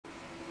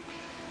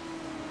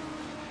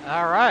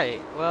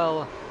Alright,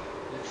 well,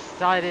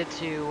 decided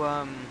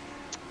to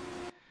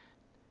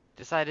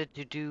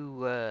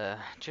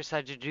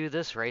do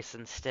this race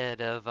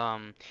instead of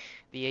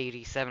the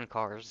 87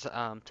 cars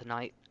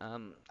tonight.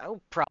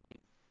 I'll probably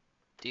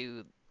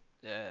do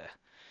uh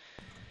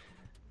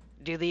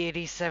do the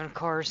 87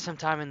 cars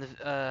sometime in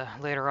the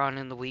later on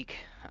in the week.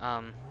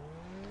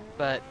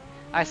 But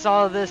I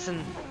saw this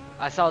and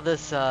I saw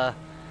this pop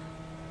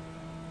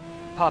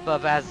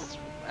up as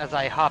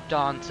I hopped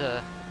on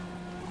to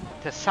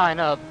sign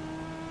up,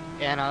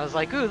 and I was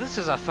like, ooh, this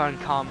is a fun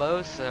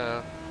combo,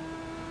 so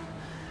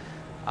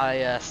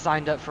I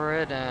signed up for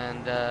it,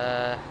 and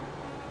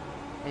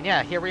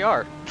yeah, here we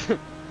are.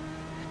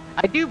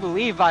 I do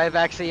believe I've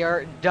actually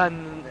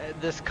done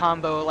this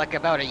combo like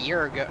about a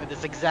year ago,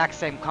 this exact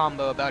same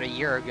combo about a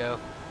year ago.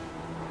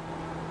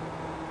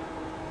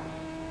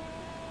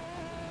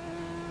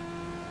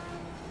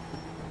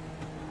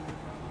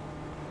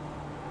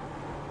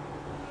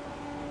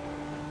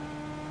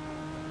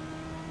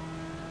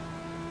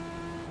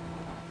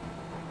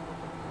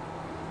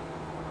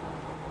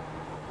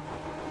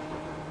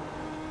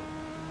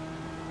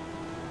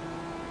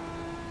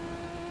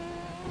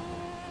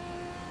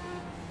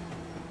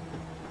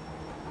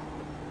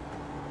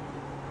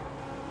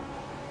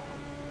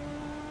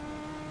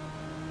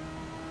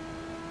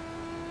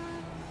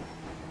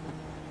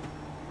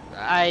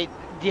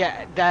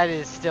 Yeah, that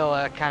is still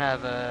a kind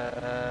of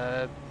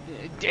a.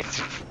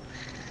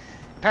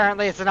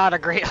 Apparently, it's not a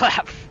great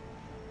lap.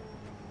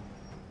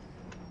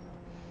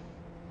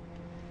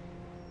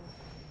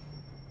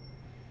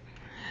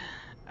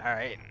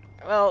 Alright.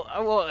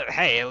 Well,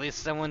 hey, at least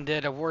someone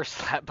did a worse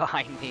lap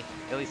behind me,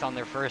 at least on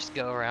their first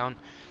go around.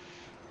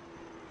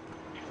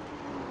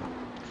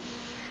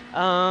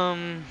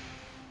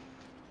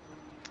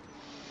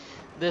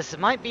 This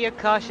might be a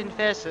caution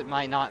fest, it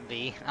might not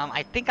be.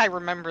 I think I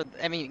remember,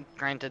 I mean,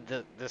 granted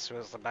that this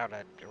was about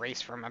a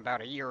race from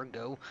about a year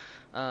ago.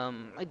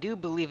 I do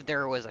believe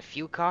there was a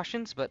few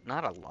cautions, but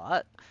not a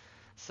lot.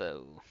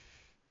 So,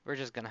 we're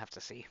just gonna have to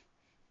see.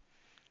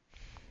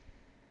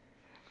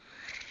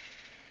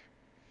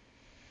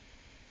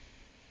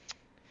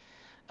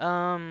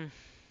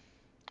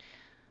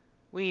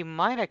 We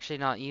might actually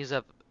not use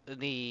up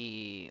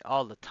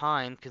all the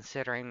time,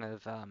 considering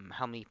of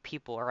how many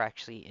people are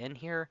actually in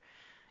here,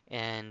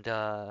 and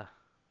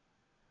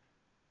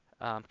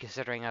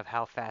considering of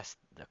how fast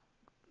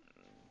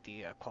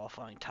the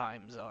qualifying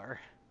times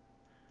are.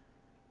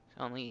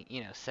 Only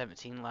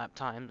 17 lap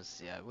times.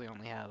 Yeah, we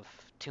only have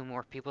 2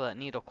 more people that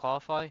need to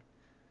qualify.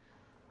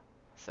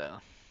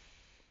 So.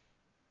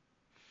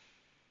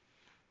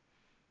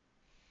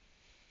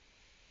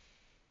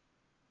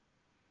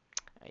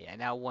 Yeah,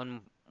 now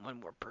one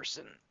more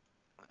person.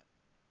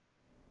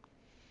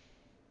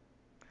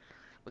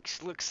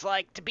 Looks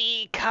like to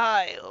be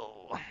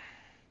Kyle,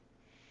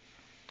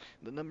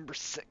 the number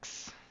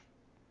 6.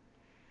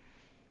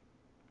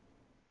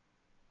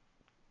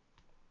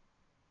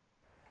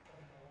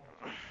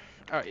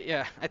 Alright,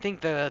 yeah, I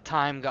think the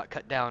time got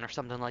cut down or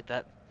something like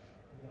that.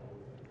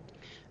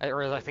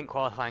 Or I think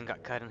qualifying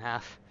got cut in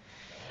half.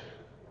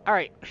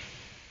 Alright.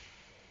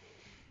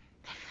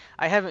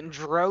 I haven't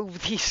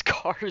drove these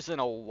cars in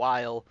a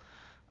while.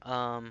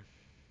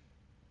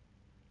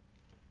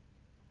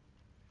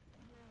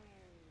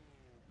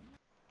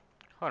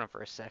 Hold on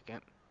for a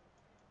second.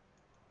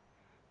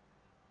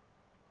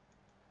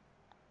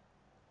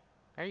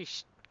 Are you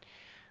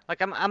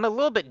like I'm a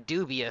little bit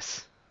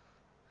dubious.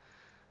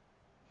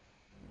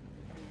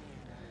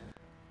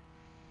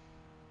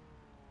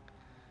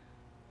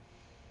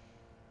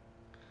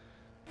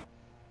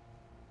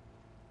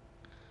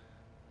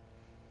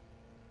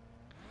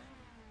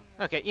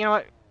 Okay, you know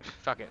what?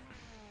 Fuck it.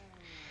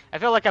 I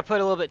feel like I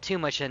put a little bit too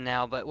much in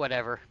now, but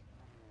whatever.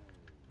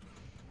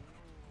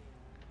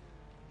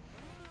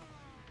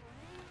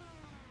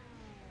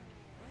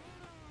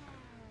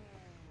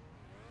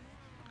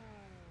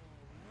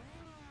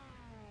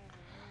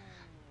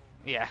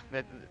 Yeah,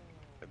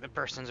 the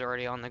person's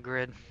already on the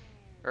grid.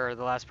 Or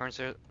the last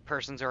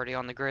person's already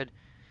on the grid.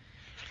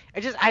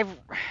 I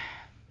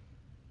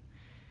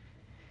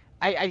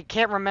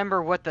can't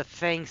remember what the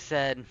thing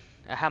said,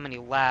 how many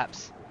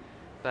laps,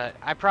 but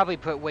I probably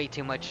put way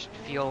too much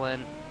fuel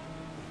in.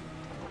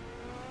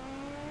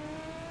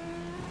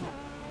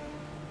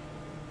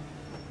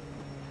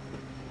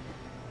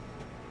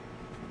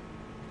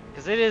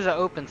 Because it is an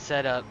open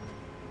setup.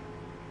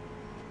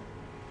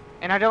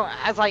 And I don't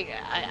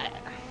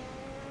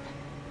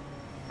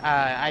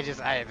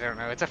don't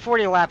know. It's a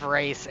 40 lap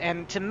race,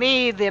 and to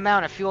me, the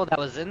amount of fuel that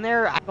was in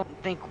there, I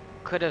don't think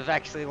could have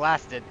actually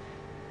lasted.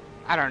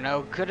 I don't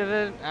know. Could have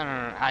it? I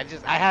don't know.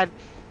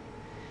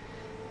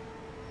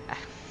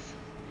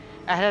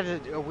 I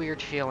had a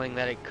weird feeling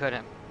that it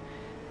couldn't.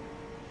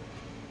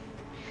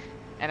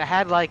 And I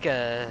had like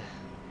a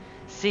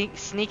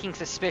sneaking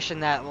suspicion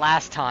that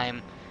last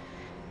time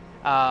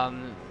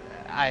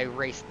I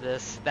raced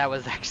this,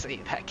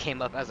 that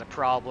came up as a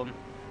problem.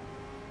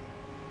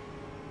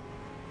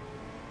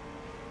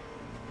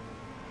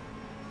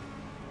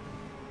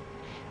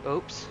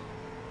 Oops.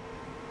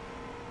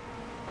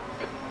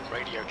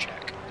 Radio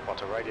check.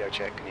 What a radio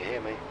check, can you hear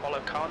me? Follow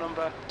car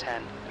number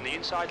 10 in the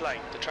inside lane.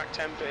 The track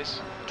temp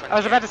is 20. I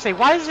was about to say,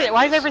 why is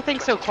everything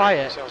so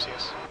quiet?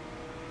 Celsius.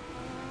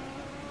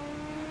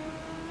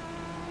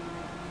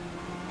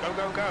 Go,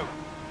 go, go.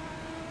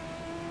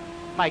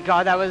 My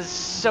god, that was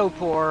so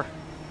poor.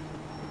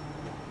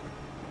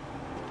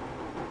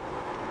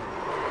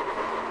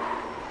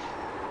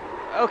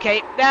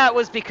 Okay, that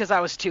was because I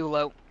was too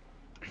low.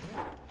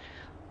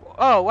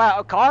 Oh wow,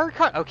 a car?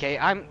 Okay,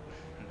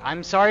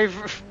 I'm sorry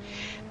for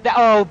that.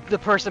 Oh, the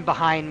person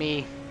behind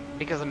me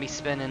because of me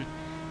spinning.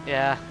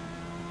 Yeah.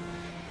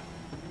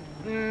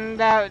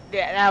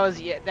 That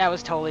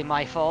was totally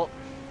my fault.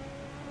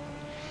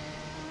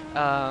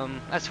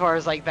 As far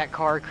as like that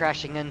car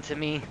crashing into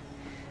me,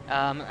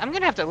 I'm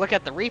gonna have to look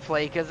at the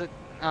replay because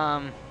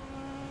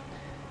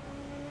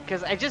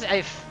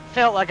I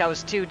felt like I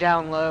was too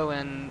down low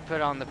and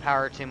put on the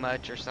power too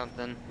much or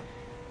something.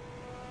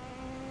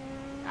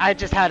 I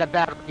just had a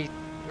bad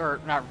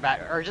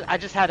I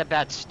just had a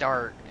bad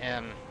start,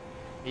 and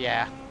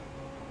yeah.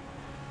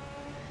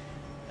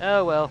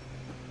 Oh well.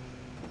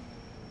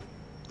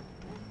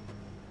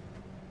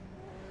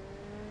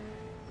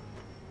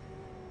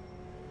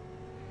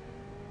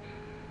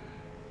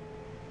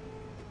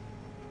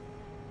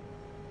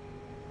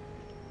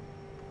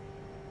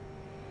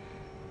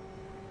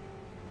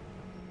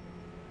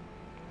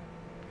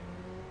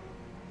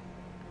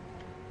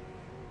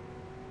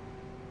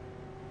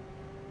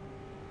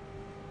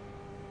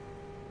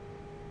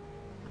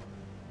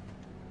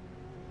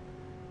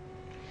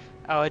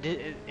 Oh,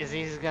 is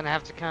he gonna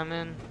have to come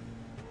in?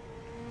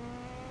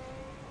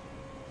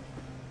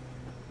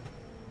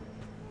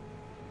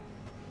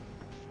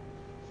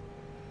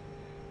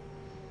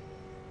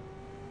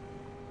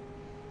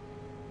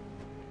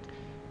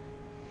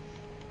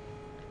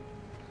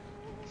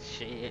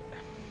 Shit.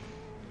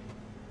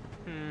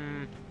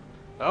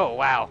 Oh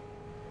wow.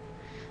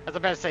 I was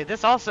about to say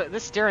this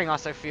steering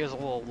also feels a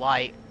little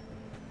light.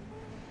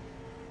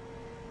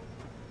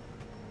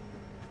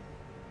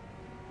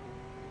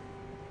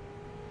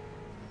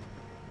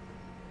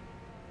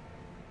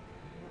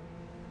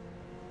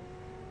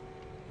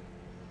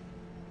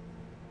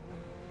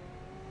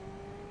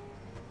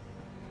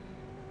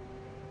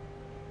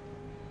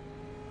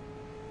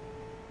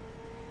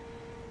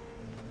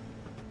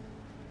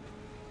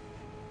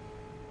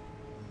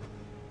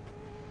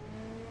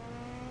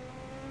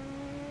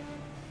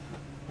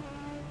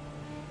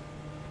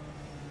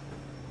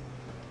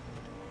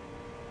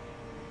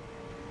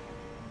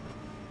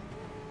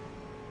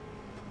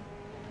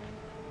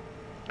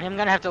 I'm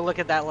gonna have to look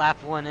at that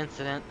lap 1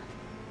 incident.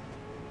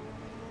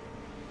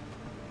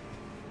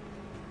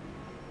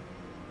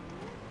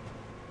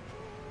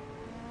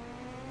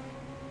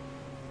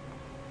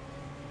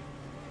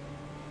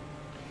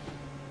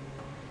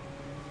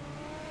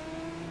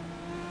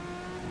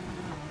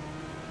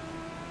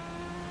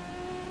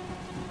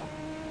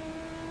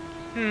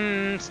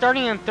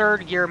 Starting in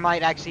 3rd gear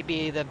might actually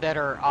be the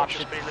better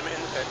option. Speed limit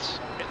in the pits.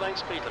 Pit lane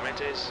speed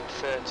limit is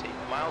 30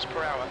 miles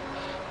per hour.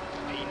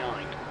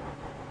 P9.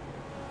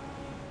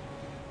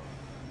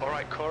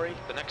 Alright, Corey,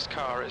 the next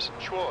car is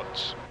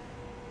Schwartz.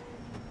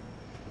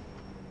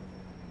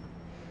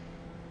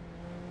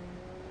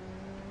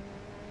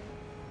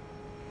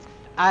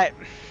 I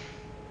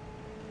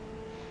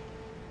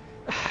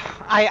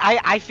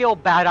feel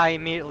bad I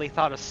immediately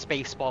thought of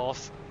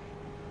Spaceballs.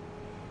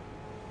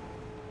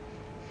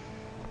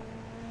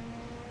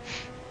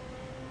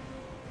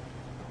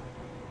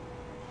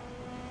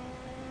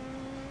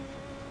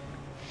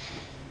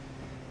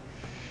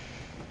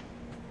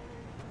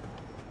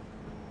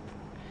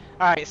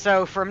 Alright,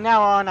 so from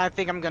now on, I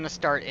think I'm going to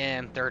start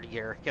in 3rd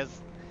gear, because...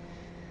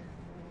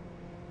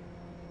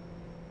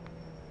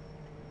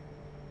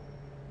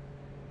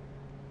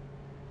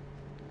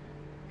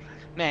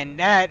 Man,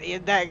 that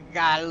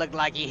guy looked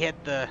like he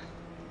hit the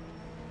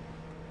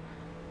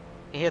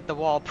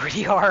wall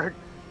pretty hard.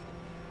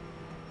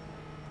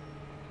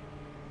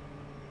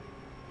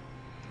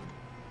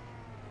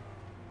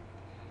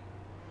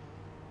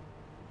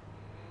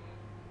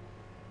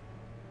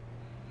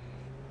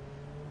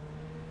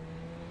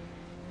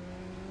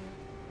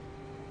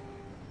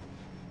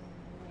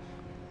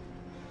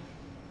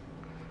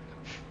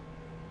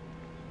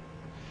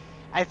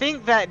 I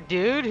think that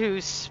dude who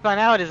spun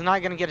out is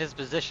not going to get his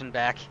position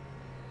back.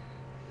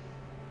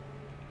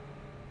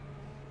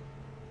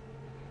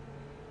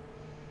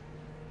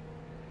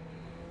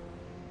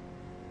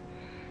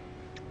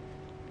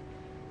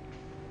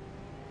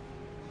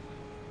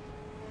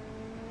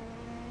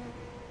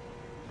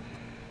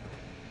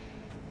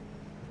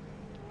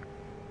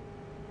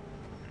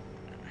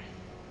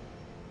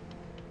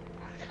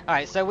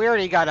 Alright, so we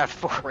already got a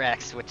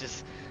 4X, which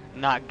is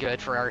not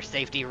good for our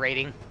safety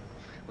rating,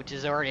 which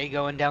is already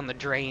going down the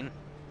drain.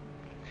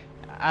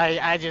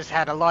 I just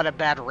had a lot of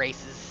bad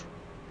races.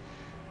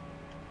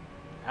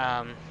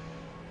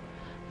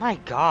 My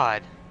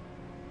god.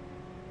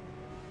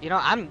 You know,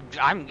 I'm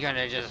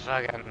gonna just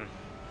fucking...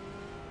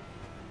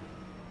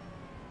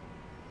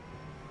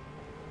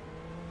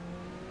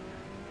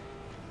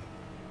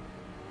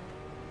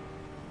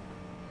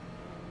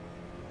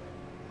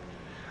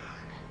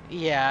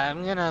 Yeah,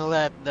 I'm gonna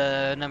let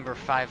the number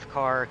 5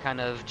 car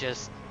kind of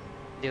just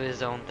do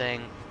his own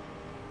thing.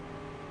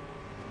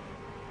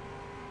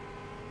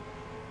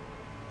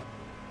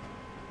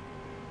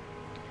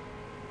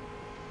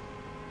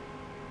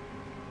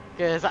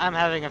 Because I'm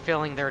having a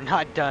feeling they're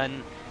not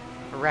done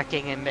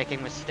wrecking and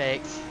making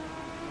mistakes.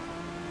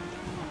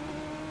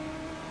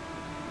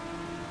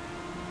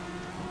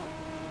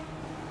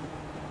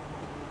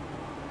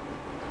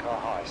 Car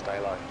high, stay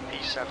low.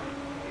 P7.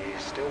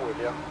 He's still with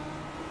you.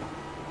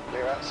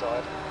 Clear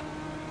outside.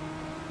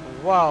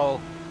 Whoa.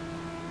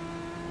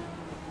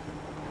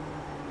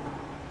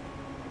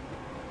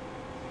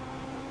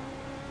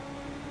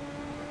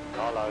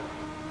 Car low.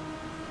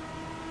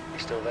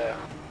 He's still there.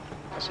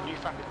 That's a new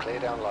factor. Clear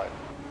down low.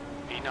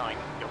 P9.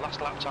 Your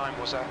last lap time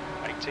was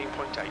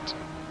 18.8.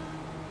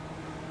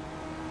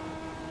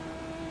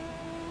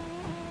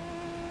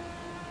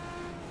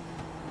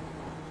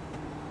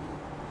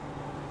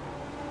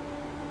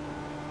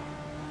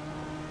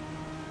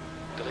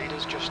 The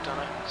leader's just done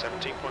a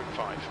 17.5.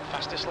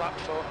 Fastest lap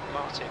for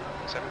Martin,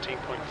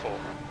 17.4.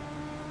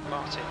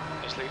 Martin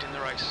is leading the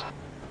race.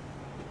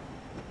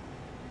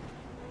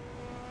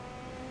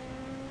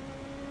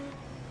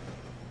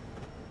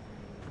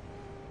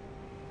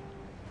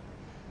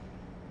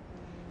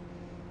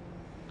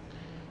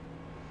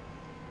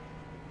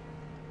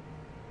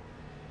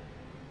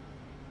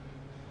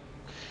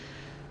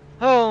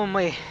 Oh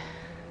my.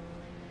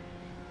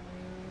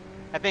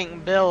 I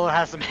think Bill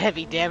has some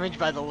heavy damage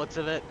by the looks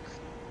of it.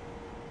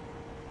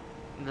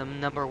 The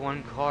number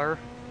 1 car.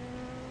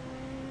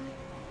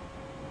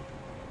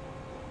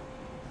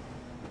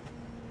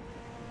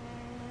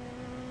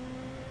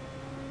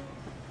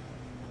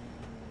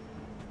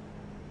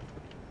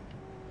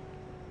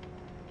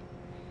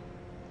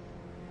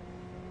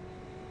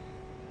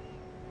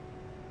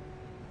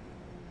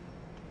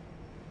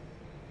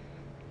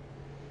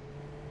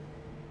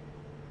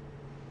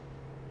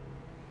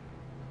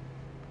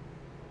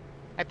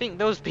 I think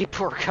those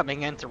people are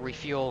coming in to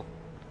refuel.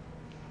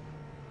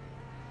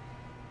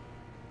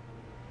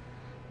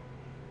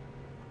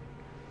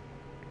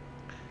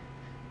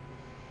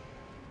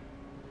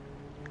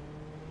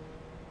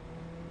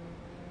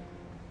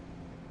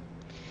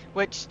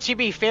 Which, to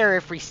be fair,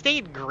 if we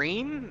stayed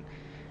green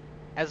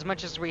as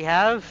much as we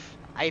have,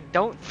 I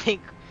don't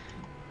think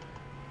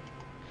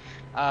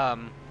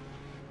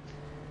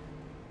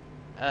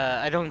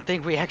I don't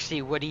think we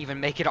actually would even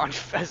make it on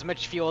as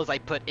much fuel as I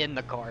put in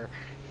the car.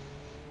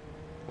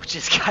 Which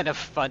is kind of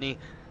funny.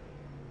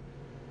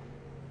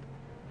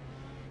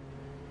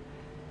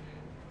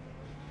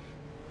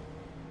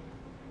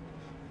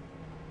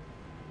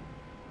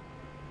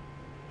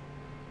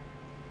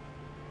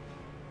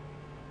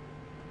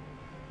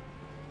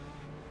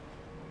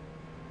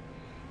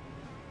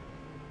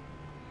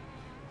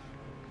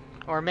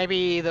 Or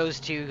maybe those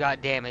two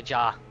got damage.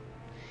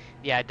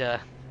 Yeah, duh.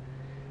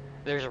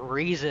 There's a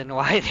reason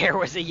why there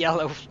was a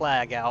yellow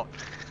flag out.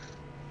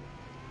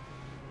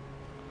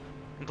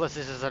 And plus,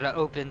 this is an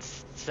open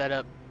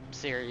setup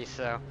series,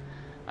 so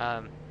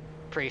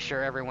pretty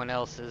sure everyone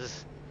else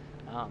is.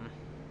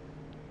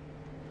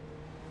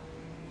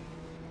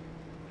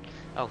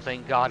 Oh,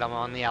 thank God I'm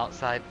on the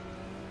outside.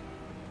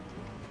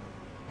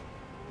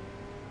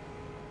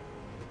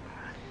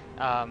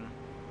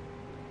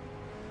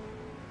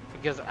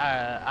 Because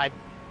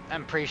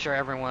I'm pretty sure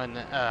everyone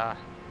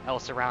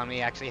else around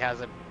me actually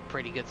has a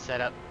pretty good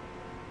setup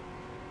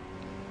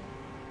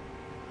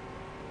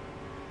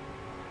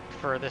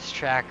for this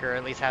track, or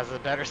at least has a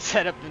better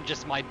setup than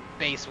just my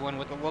base one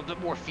with a little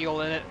bit more fuel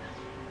in it.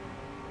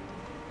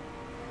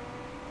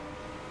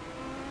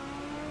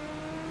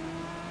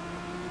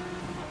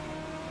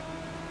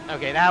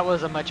 Okay, that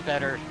was a much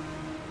better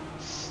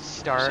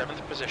start.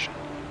 7th position.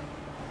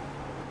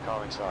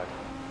 Car inside.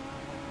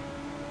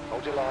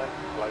 Hold your line.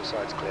 Low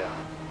side's clear.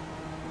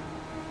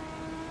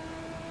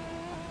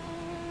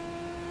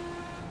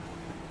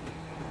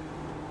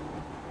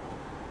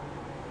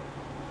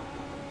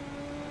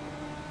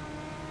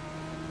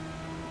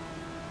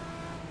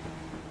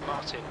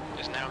 Martin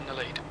is now in the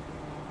lead.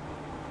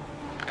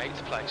 8th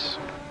place.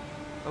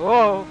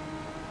 Whoa!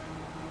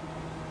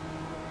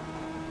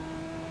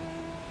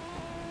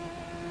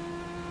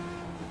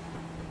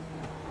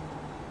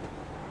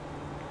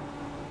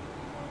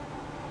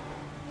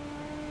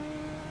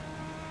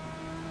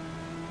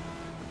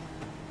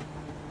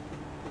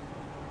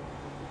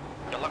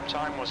 Your lap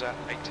time was at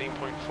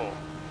 18.4.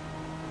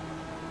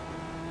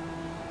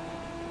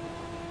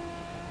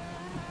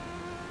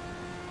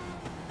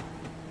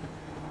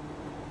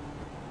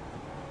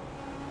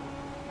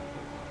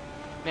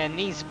 Man,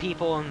 these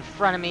people in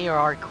front of me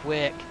are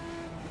quick.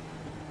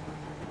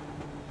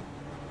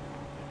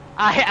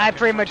 I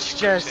pretty much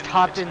just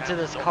hopped into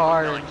this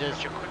car and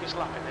just... Your quickest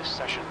lap in this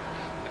session.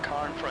 The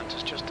car in front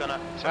has just done a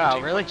 17.6. Wow,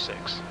 really?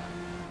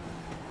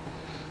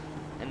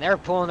 And they're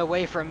pulling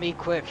away from me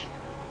quick.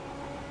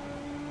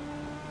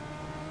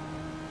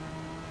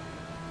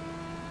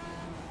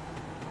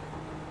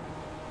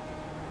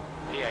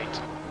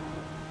 P8.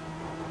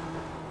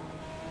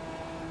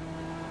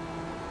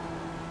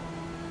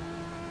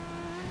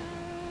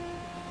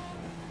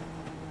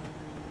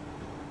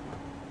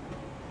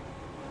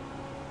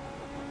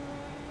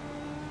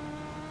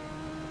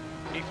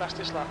 New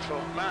fastest lap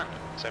for man,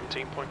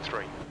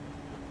 17.3.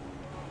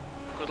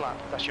 Good lap,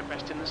 that's your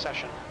best in the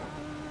session.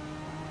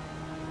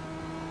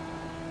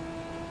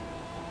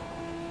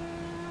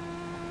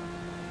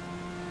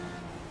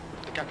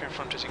 The gap in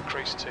front has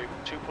increased to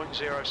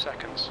 2.0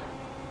 seconds.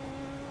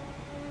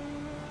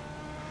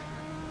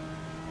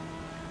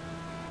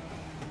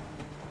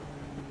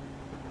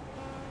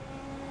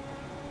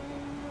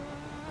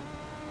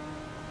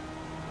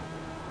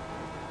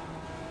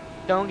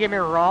 Don't get me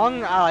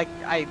wrong,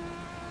 I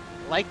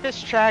like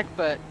this track,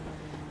 but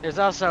there's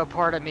also a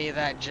part of me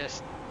that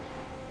just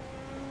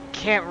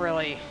can't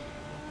really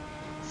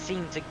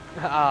seem to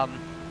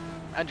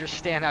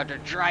understand how to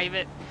drive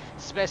it,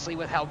 especially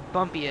with how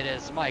bumpy it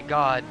is. My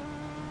God.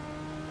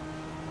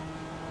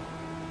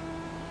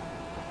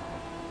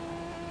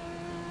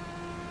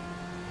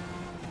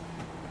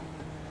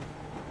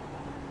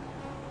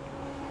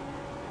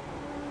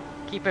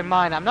 Keep in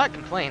mind, I'm not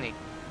complaining.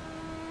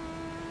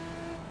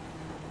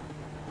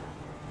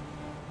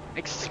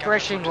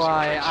 Expressing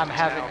why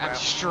I'm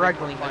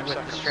struggling with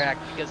this track,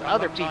 because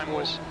other people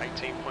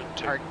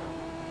are,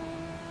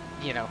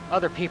 you know,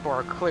 other people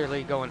are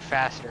clearly going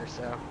faster,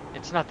 so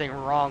it's nothing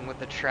wrong with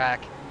the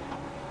track.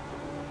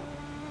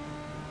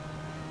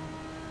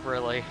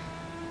 Really.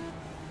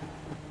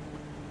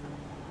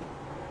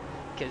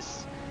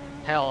 Because,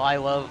 hell, I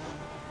love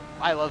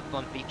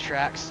bumpy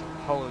tracks.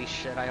 Holy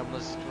shit, I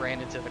almost ran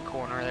into the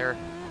corner there,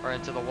 or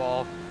into the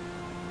wall.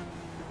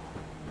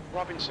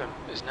 Robinson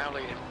is now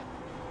leading.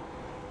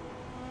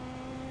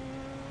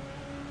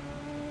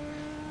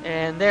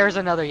 And there's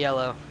another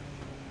yellow.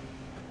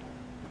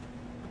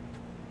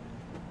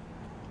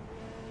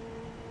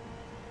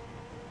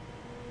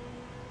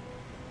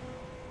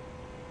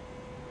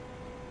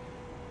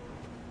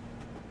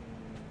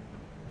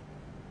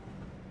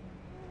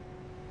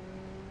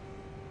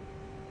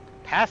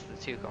 Past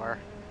the 2 car.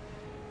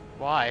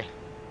 Why?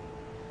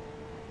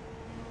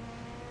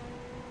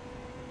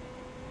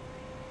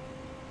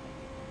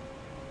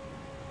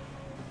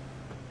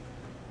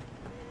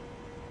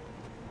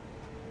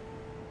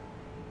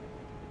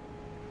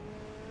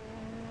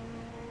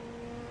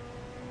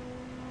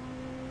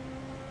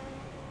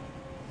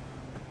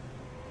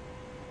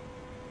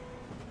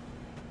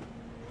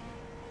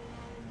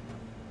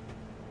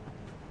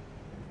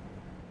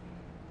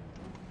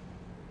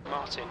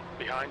 Martin,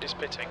 behind is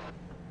pitting.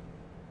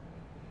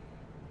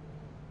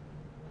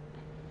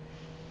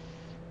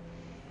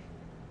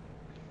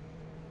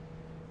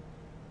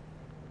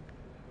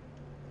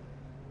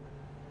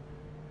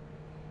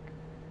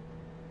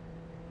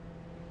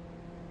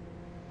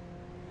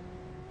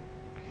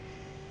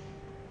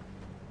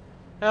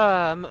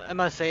 I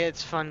must say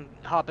it's fun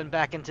hopping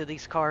back into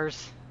these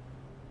cars.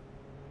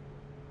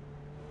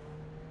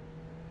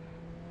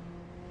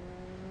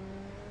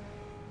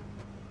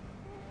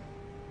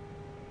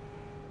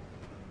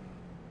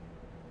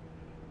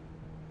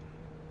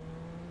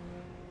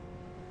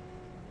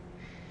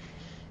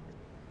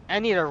 I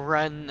need to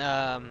run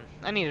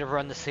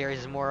the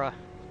series more,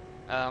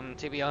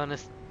 to be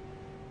honest.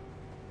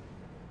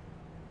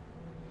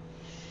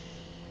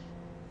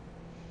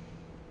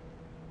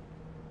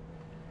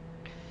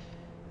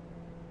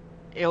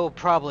 It'll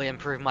probably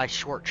improve my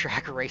short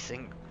track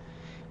racing,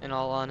 in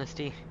all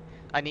honesty.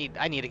 I need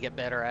to get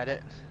better at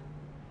it.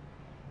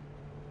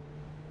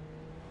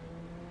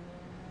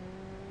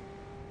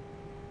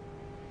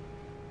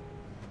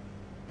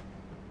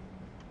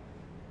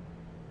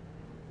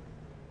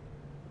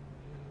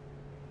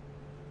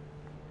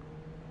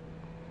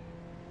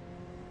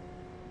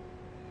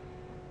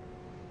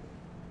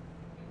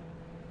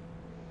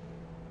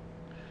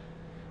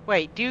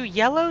 Wait, do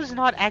yellows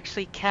not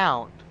actually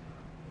count?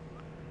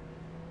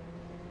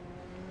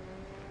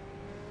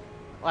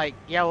 Like,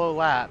 yellow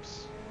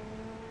laps?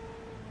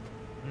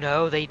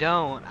 No, they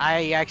don't.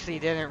 I actually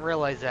didn't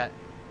realize that.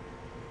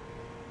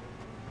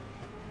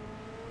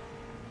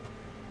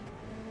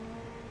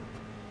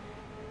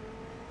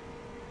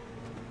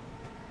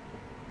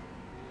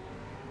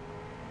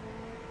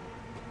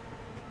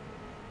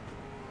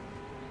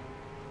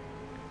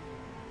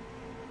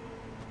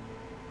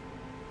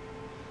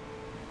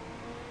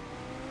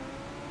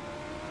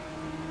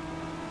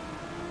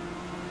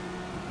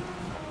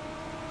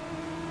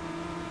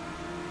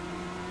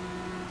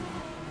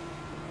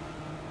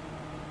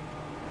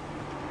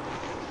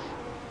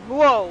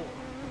 Whoa!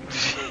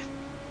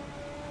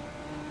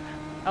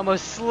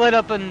 Almost slid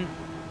up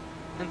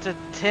into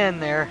 10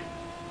 there.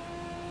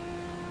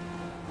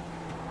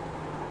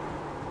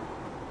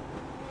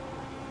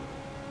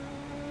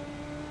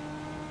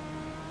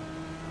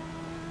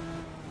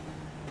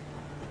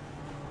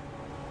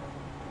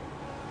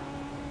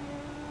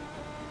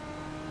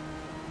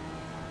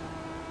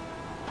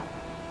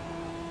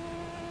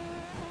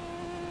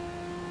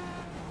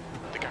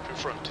 The gap in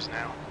front is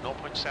now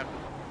 0.7.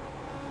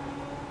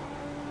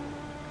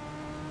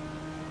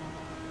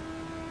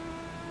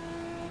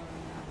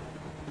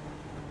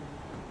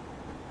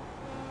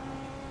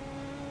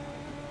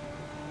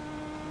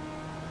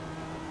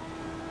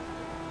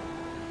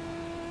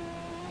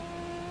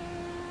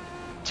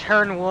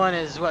 turn one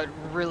is what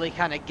really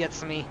kind of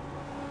gets me.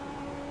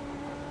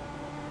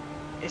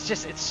 It's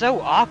just, it's so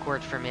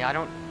awkward for me. I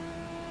don't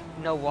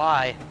know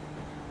why.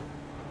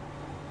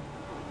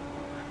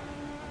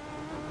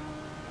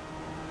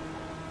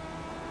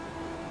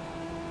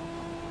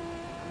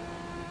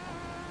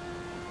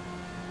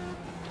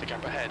 The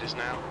gap ahead is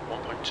now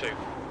 1.2.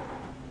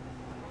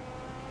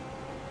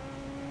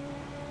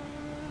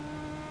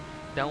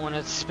 Don't want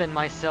to spin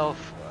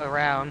myself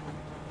around.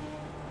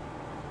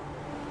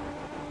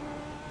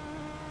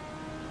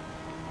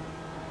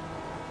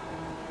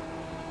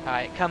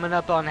 Alright, coming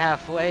up on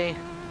halfway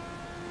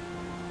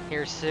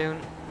here soon.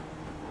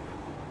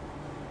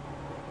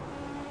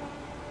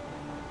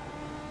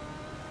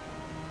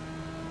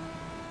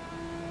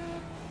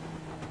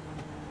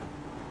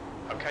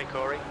 Okay,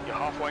 Corey, you're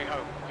halfway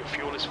home. Your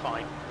fuel is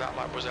fine. That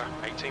lap was at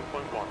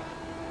 18.1.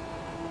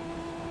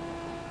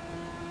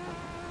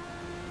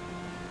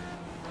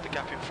 The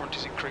gap in front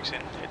is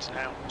increasing. It's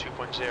now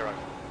 2.0.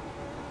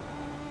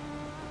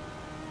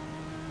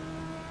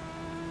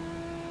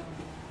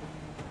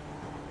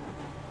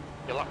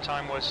 Your lap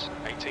time was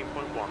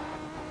 18.1.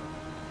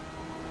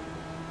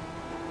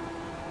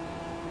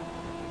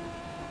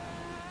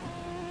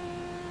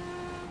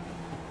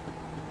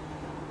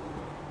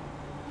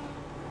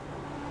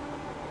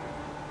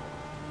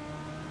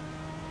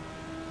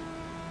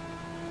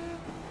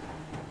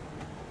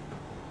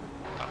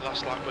 That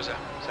last lap was at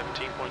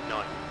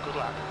 17.9. Good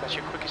lap. That's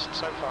your quickest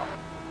so far.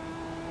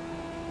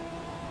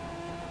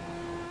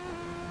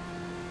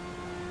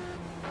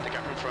 The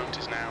gap in front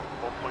is now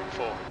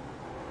 1.4.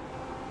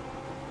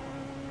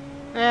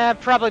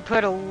 Probably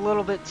put a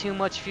little bit too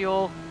much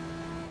fuel,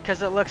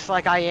 because it looks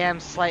like I am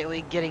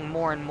slightly getting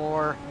more and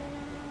more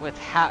with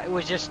how it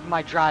was just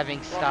my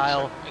driving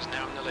style. Robinson is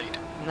now in the lead.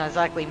 Not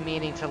exactly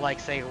meaning to, like,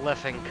 say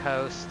lift and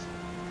coast.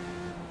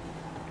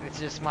 It's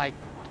just my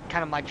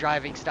kind of my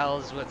driving style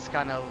is what's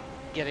kind of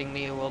getting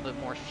me a little bit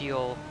more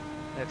fuel,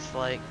 looks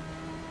like.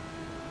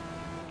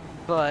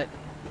 But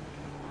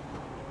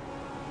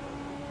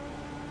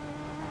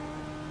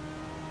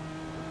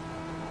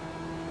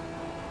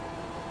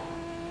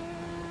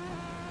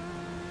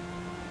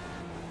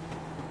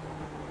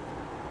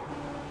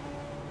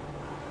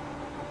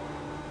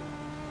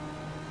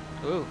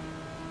ooh.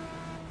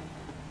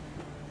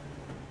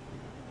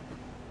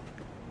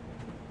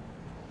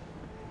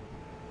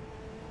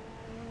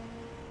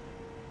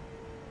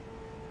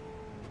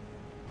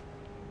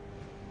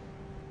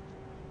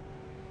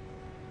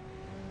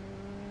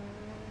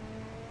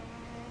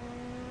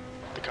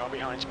 The car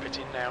behind's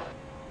pitting now.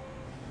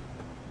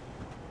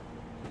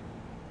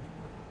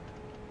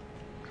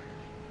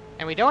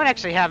 And we don't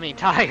actually have any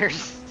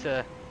tires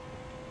to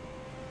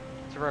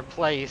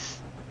replace.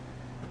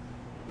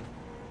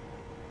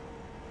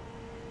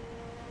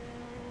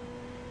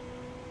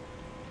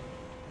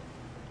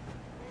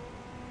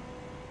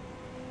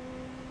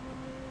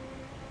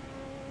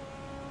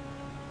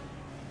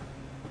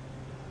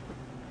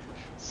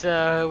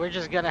 So we're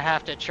just gonna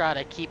have to try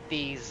to keep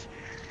these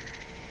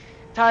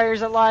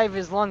tires alive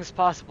as long as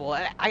possible.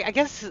 I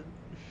guess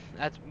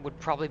that would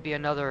probably be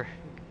another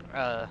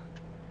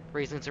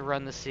reason to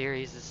run the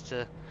series, is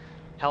to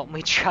help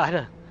me try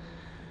to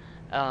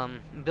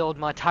build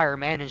my tire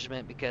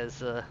management,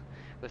 because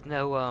with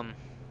no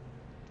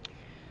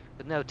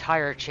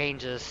tire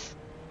changes,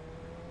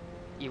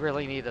 you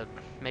really need to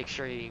make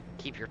sure you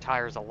keep your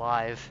tires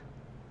alive.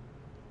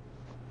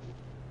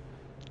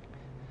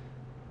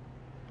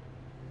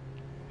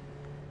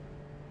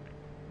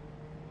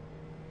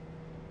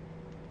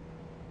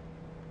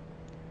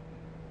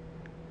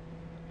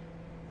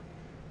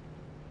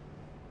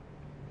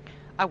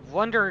 I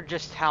wonder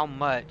just how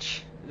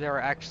much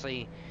they're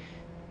actually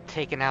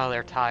taking out of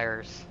their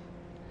tires.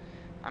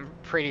 I'm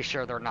pretty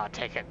sure they're not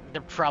taking.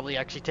 They're probably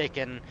actually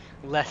taking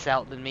less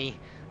out than me.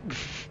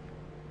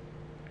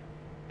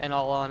 In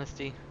all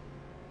honesty.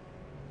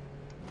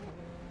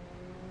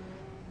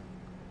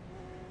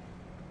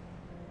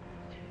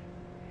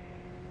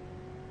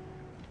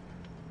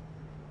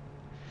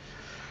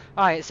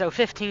 Alright, so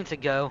 15 to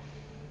go.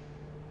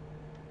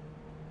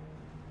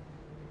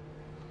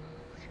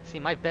 See,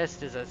 my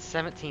best is a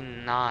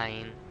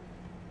 17.9.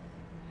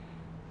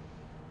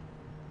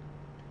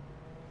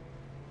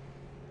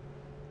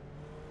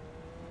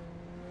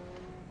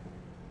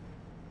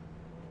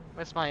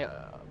 What's my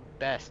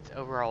best,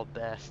 overall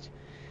best?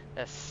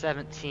 That's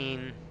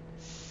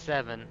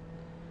 17.7.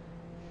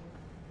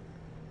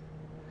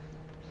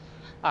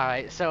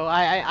 Alright, so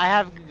I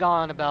have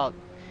gone about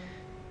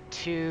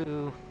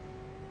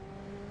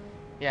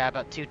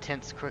about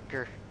 2/10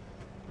 quicker.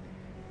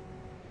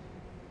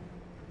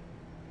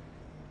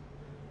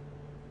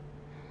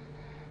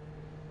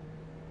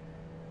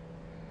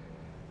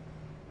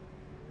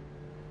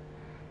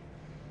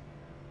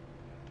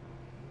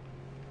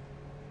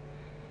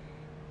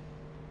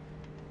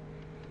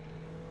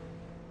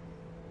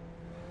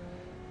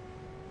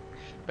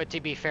 But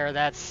to be fair,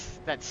 that's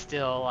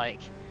still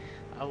like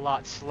a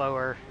lot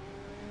slower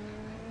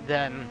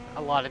than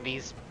a lot of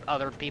these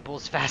other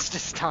people's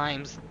fastest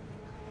times.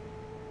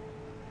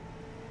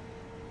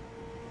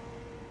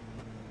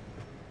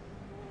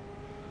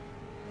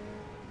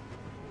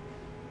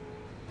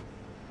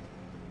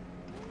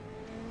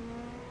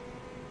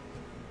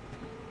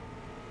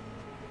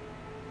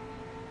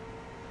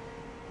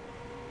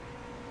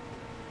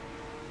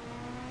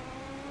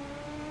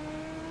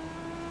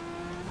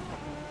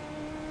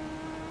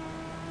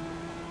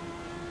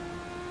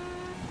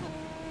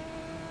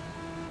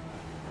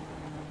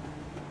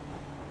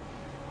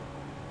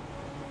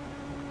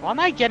 Why am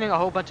I getting a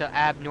whole bunch of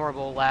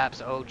abnormal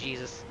laps? Oh,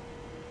 Jesus.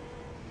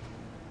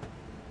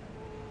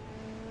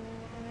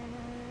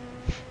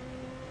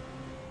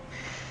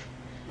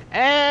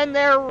 And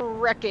they're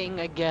wrecking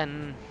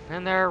again.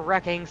 And they're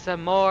wrecking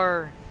some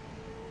more.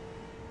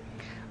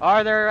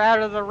 Are they out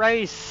of the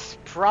race?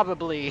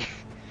 Probably.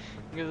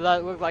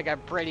 That looked like a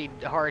pretty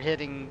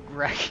hard-hitting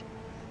wreck.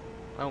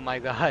 Oh my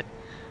god.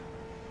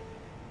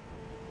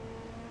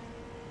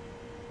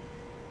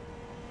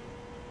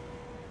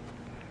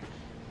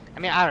 I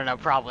mean, I don't know,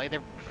 probably.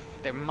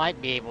 They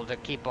might be able to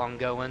keep on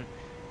going.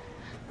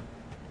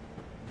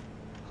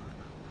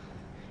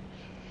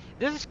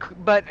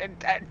 But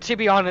to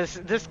be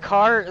honest, this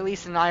car, at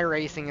least in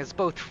iRacing, is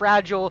both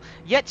fragile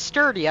yet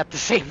sturdy at the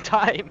same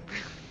time.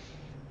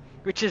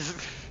 Which is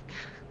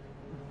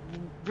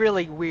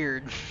really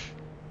weird.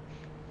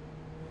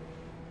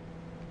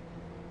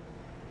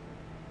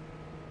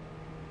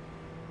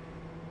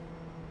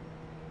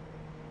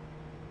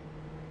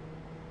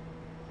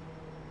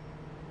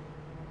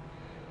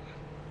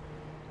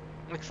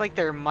 Looks like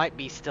there might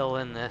be still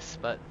in this,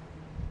 but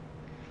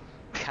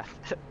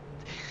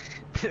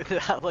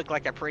that looked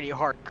like a pretty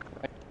hard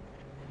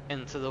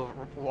into the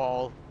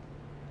wall.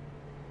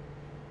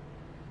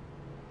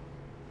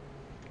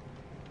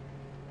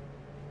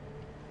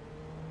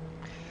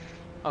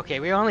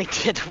 Okay, we only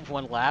did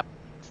one lap,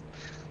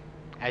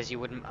 as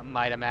you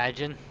might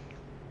imagine.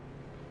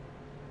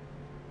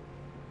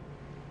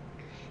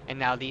 And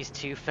now these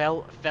two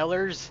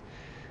fellers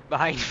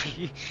behind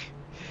me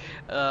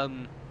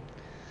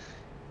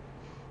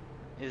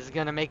is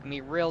gonna make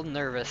me real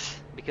nervous,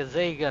 because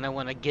they're gonna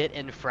want to get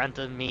in front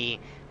of me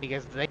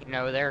because they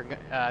know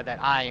that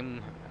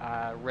I'm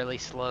really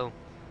slow.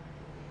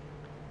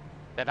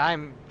 That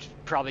I'm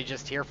probably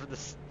just here for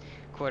this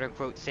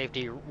quote-unquote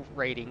safety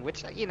rating,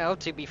 which, you know,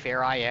 to be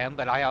fair, I am,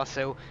 but I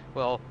also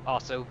will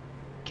also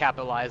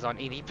capitalize on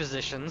any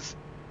positions.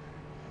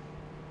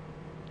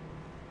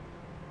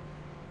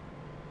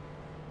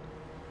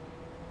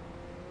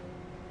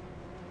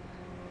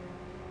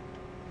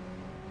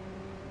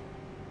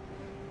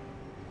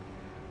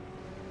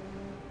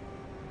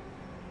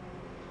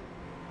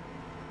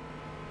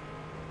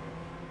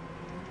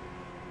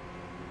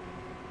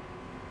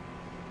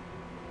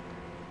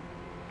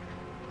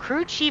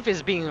 Crew chief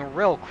is being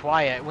real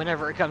quiet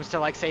whenever it comes to,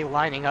 like, say,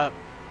 lining up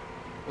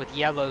with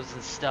yellows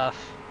and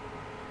stuff.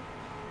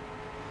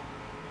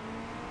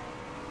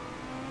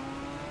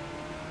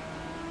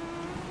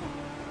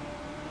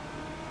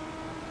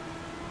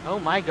 Oh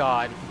my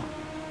god.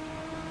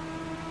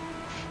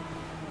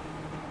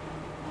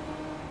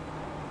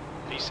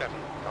 P7.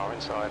 Car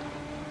inside.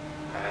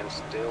 And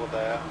still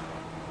there.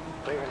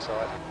 Clear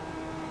inside.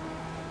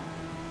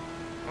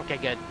 Okay,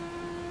 good.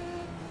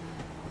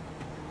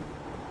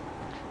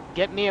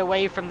 Get me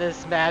away from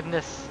this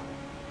madness.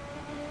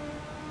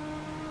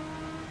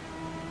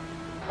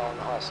 Car on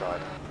the high side.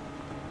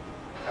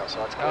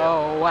 Outside's clear.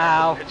 Oh,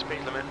 wow. Hit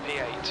speed limit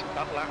P8.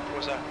 That lap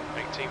was at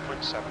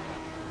 18.7.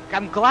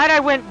 I'm glad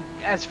I went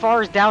as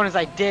far down as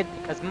I did,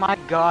 because my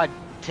god,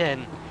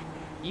 10.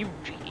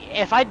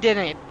 If I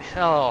didn't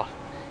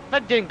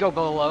go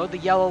below the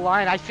yellow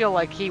line, I feel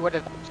like he would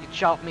have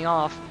chopped me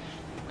off,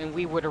 and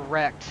we would have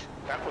wrecked.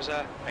 That was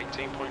at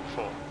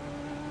 18.4.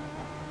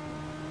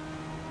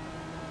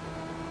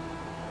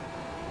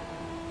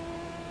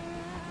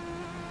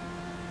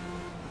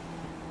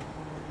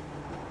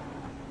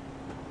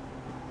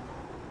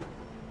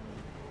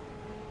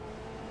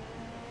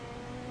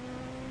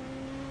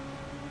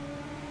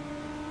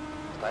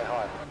 Stay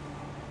high.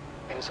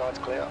 Inside's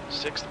clear.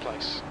 6th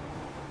place.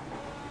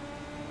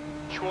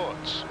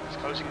 Schwartz is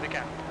closing the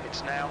gap.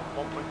 It's now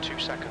 1.2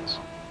 seconds.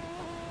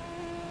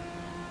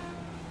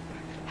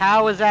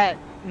 How is that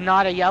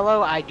not a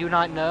yellow? I do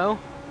not know.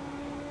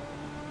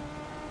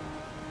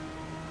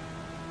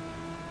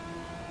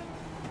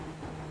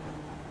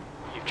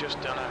 You've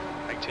just done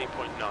a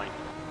 18.9.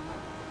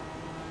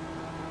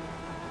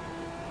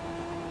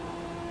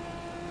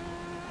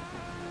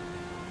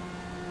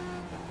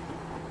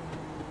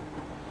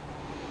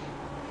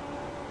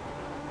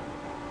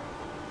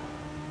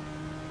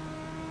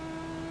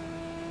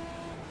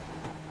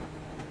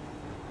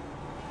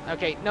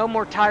 Okay, no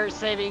more tire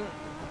saving.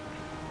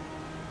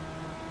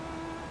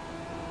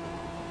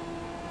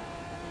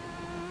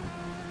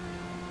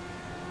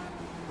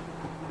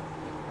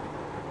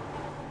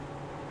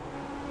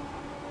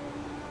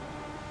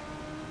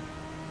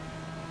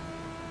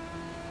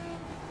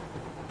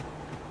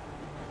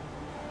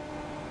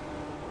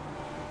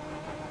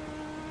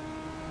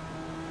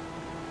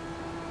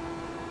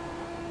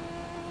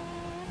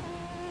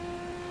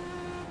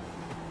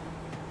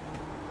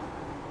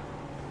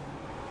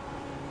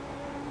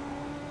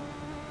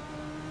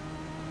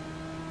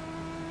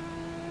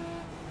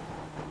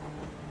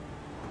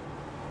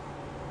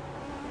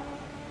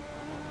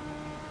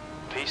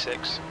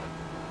 P6.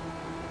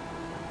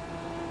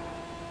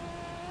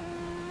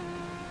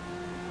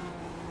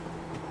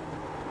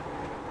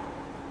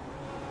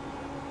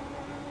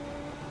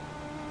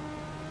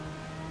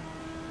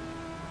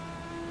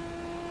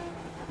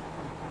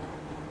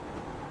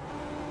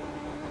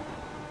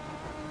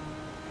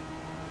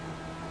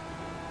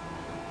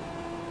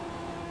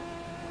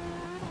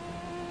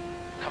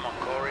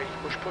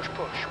 Push, push,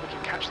 push. We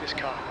can catch this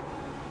car.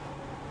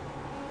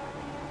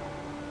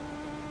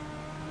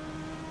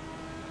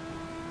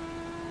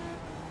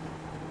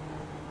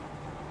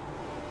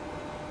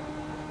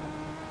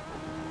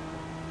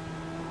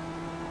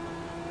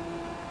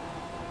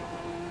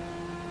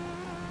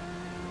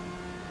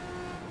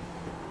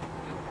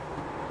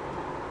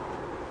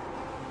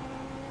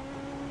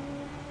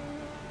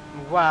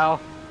 Wow.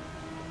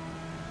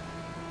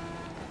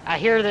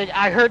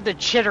 I heard the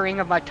chittering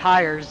of my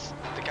tires.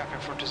 The gap in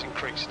front has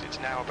increased. It's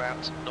now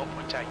about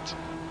 0.8.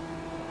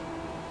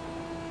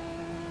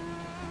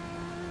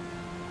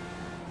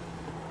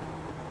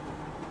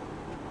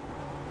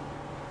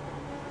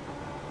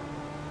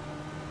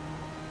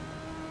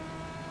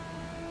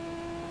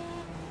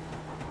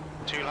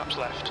 Two laps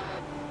left.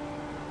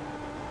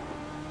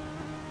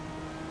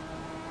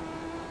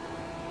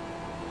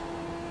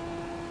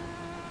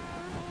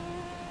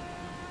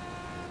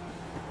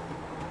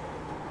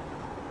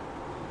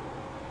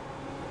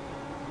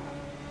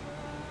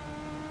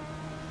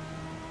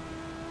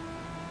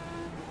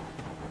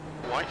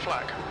 White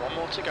flag, one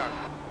more to go.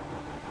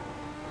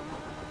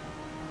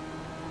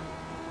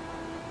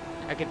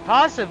 I could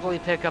possibly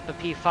pick up a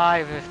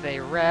P5 if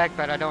they wreck,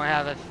 but I don't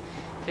have a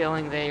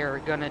feeling they are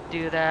gonna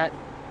do that.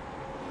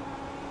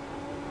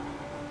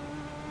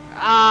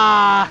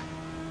 Ah!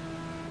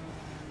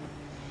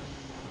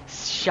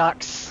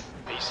 Shucks.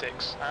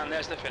 P6, and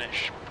there's the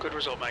finish. Good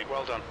result, mate,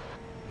 well done.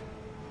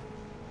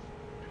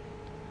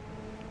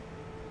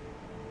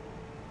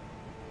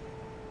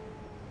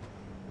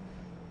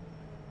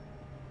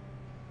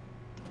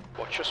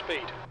 Watch your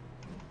speed.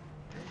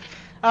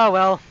 Oh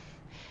well.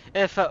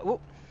 If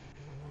whoop.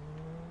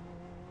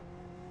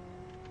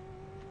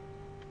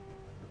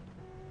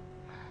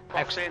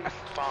 Box in,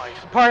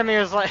 5. Part of me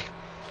was like,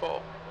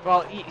 4.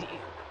 well,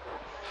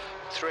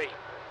 3.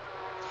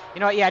 you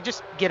know what? Yeah,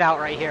 just get out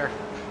right here.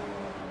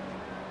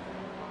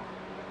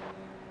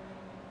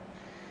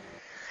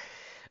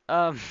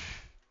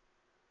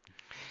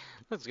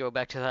 Let's go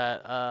back to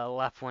that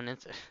lap one.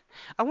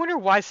 I wonder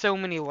why so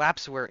many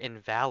laps were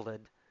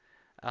invalid.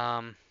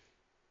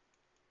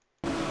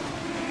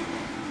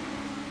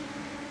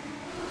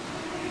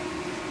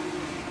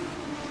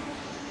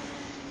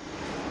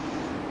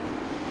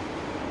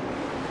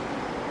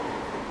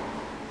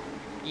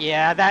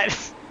 Yeah, that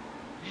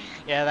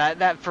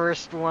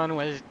first one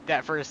was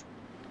that first.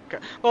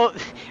 Well,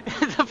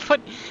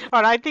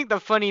 I think the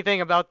funny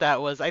thing about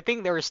that was I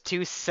think there was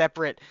two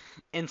separate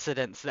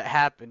incidents that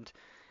happened.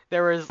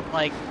 There was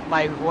like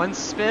my one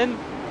spin.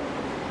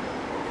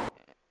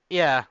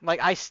 Yeah,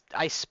 like I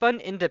spun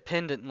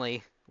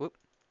independently. Whoop.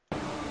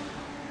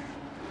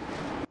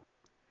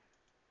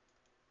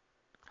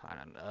 Hold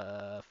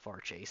on,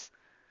 far chase.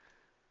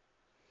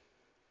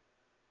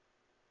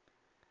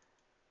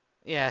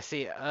 Yeah,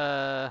 see,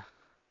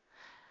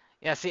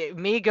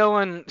 me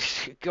going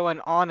going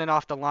on and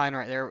off the line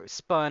right there,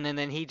 spun, and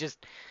then he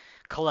just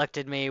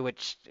collected me,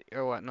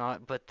 or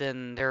whatnot. But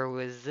then there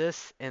was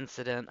this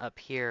incident up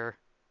here.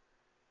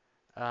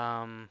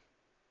 What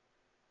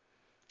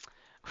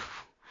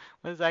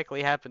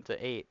exactly happened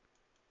to 8?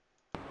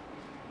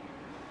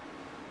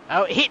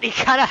 Oh, he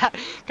kind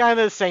of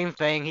the same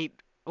thing.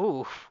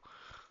 Ooh,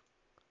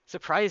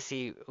 surprised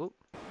he. Ooh,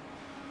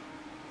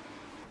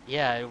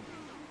 yeah,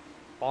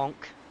 bonk.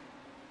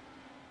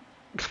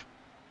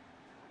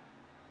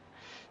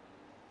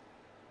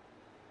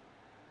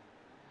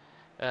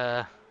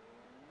 All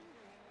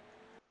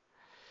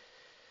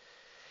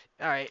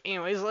right.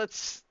 Anyways,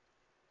 let's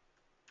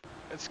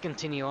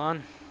continue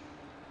on.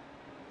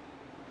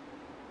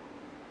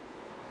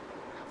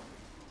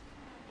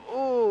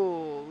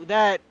 Oh,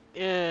 that.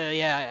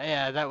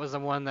 Yeah. That was the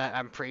one that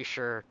I'm pretty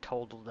sure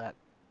totaled that.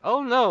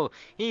 Oh no,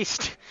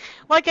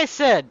 like I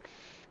said,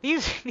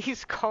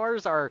 these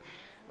cars are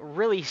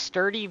really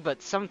sturdy,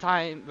 but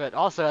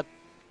also at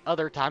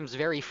other times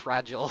very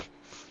fragile.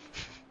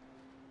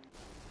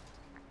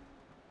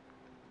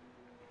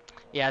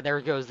 Yeah,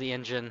 there goes the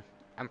engine.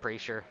 I'm pretty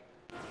sure.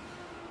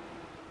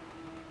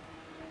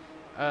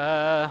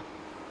 Yeah,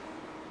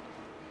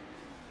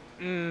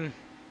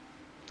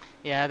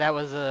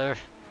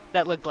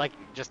 that looked like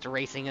just a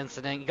racing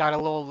incident. Got a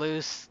little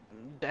loose,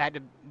 had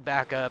to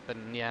back up,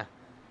 and yeah.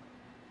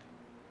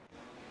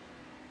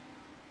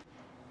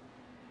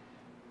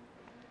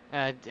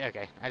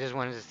 Okay, I just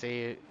wanted to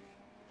see.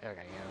 Okay,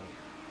 yeah.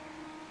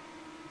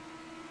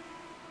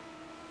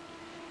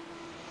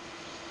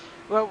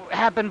 What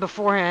happened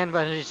beforehand,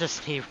 but it's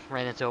just he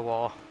ran into a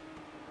wall.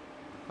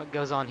 What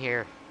goes on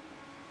here?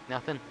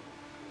 Nothing.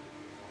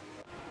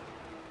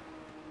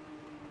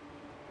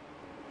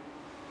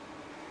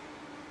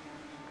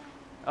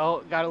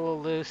 Oh, got a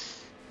little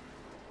loose.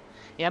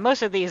 Yeah,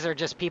 most of these are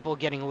just people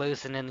getting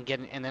loose and then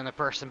the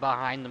person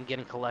behind them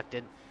getting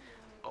collected.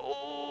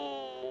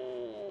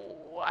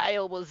 Oh, I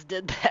almost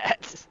did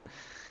that.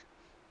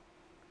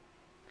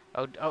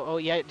 Oh,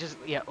 yeah,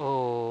 yeah.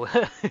 Oh,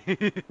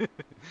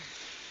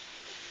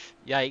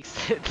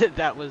 yikes!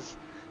 that was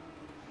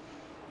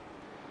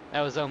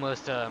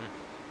almost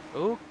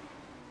Ooh,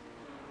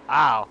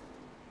 ow.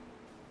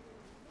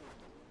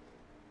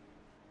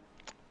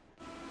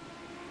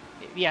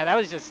 yeah, that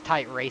was just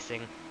tight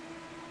racing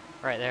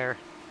right there.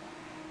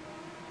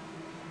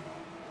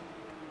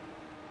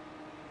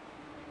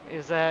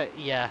 Is that,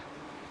 yeah.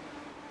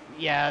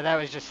 Yeah, that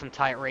was just some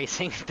tight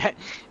racing. That,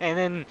 and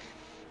then,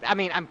 I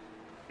mean,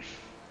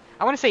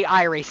 I want to say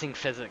iRacing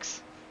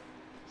physics.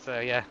 So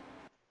yeah.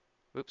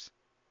 Oops.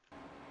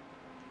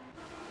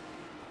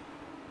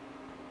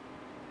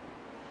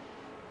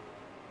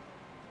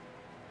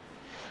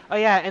 Oh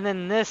yeah, and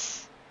then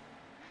this,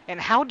 and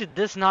how did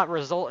this not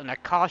result in a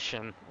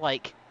caution?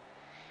 Like,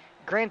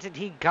 granted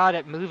he got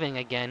it moving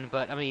again,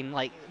 but I mean,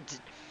 like,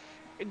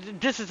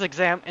 this is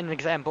an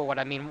example what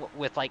I mean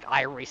with like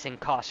iRacing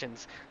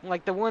cautions,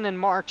 like the one in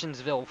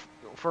Martinsville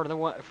for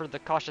the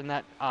caution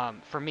that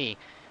for me,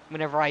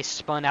 whenever I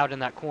spun out in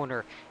that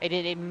corner, and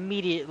it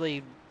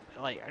immediately,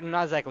 like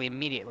not exactly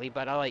immediately,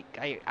 but I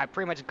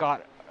pretty much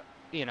got,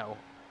 you know,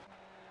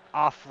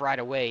 off right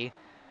away.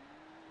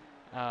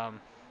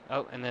 Um,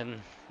 oh, and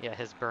then yeah,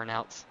 his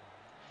burnouts.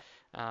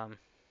 Um,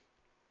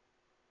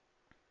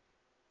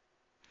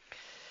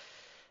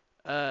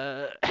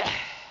 uh,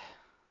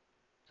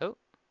 oh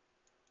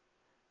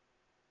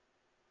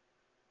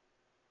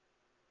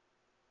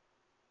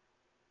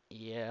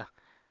yeah.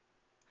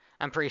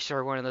 I'm pretty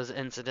sure one of those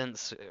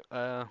incidents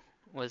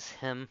was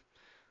him.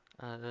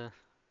 I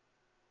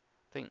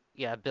think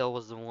yeah, Bill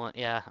was the one.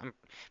 Yeah, I'm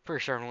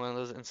pretty sure in one of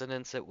those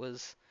incidents it,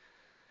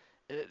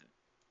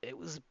 it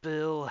was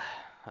Bill.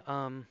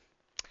 Um,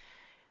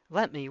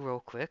 Let me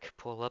real quick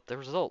pull up the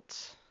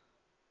results.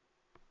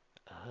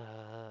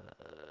 Uh,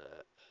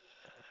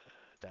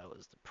 that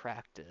was the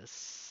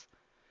practice.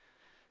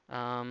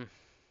 Um,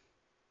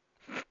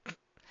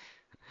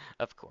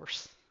 of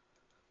course.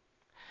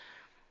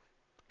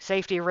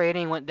 Safety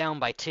rating went down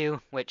by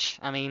 2, which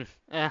I mean,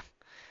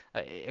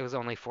 it was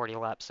only 40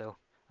 laps, so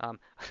um,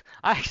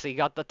 I actually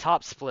got the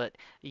top split.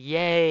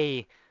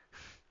 Yay!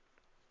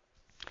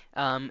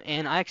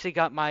 And I actually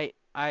got my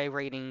I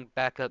rating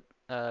back up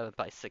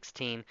by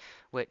 16,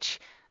 which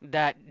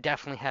that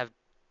definitely have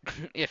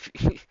if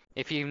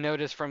if you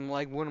notice from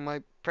like one of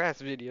my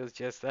past videos,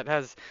 just that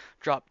has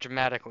dropped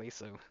dramatically.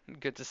 So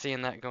good to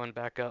seeing that going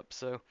back up.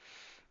 So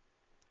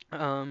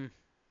um,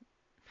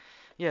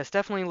 yes,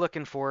 definitely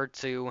looking forward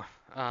to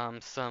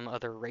some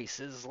other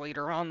races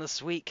later on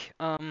this week.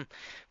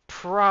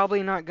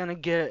 Probably not gonna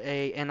get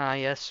a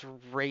NIS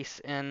race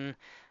in.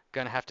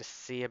 Gonna have to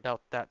see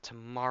about that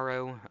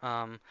tomorrow.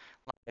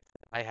 Like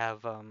I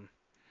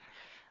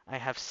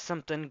have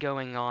something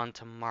going on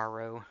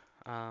tomorrow.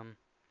 Um,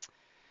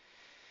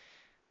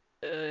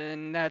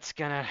 and that's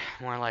gonna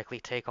more likely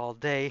take all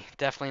day.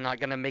 Definitely not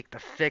gonna make the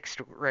fixed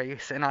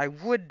race, and I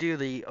would do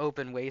the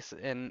open race,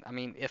 and I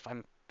mean if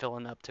I'm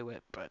filling up to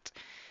it, but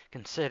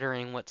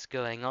considering what's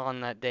going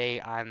on that day,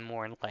 I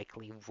more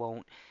likely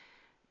won't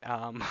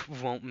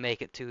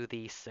make it to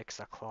the 6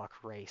 o'clock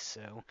race.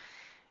 So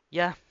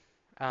yeah,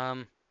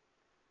 um,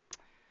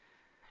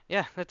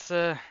 yeah,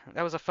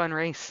 that was a fun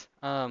race.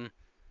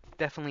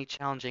 Definitely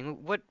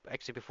challenging. What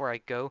actually before I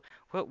go,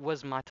 what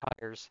was my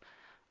tires?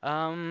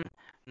 Um,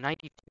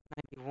 92,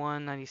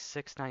 91,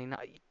 96, 99.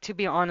 To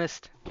be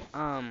honest,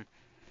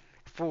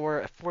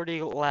 for a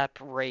 40 lap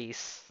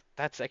race,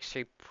 that's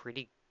actually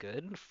pretty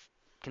good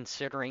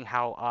considering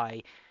how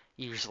I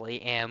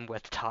usually am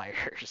with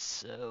tires.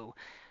 So,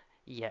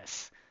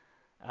 yes.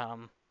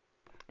 Um,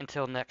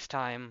 until next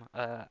time,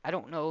 I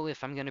don't know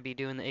if I'm gonna be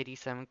doing the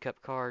 87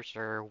 Cup cars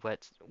or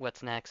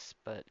what's next,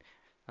 but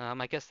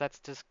I guess that's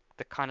just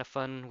the kind of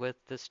fun with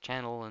this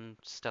channel and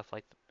stuff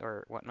like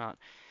or whatnot.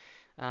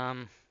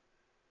 Um,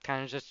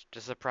 Kind of just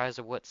a surprise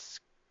of what's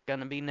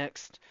gonna be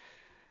next.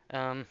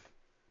 Um,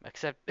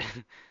 except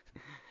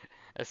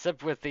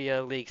except with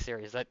the League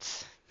Series,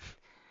 that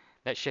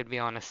should be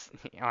on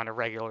on a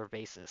regular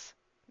basis.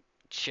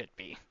 It should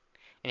be.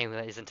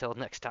 Anyways, until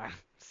next time,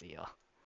 see y'all.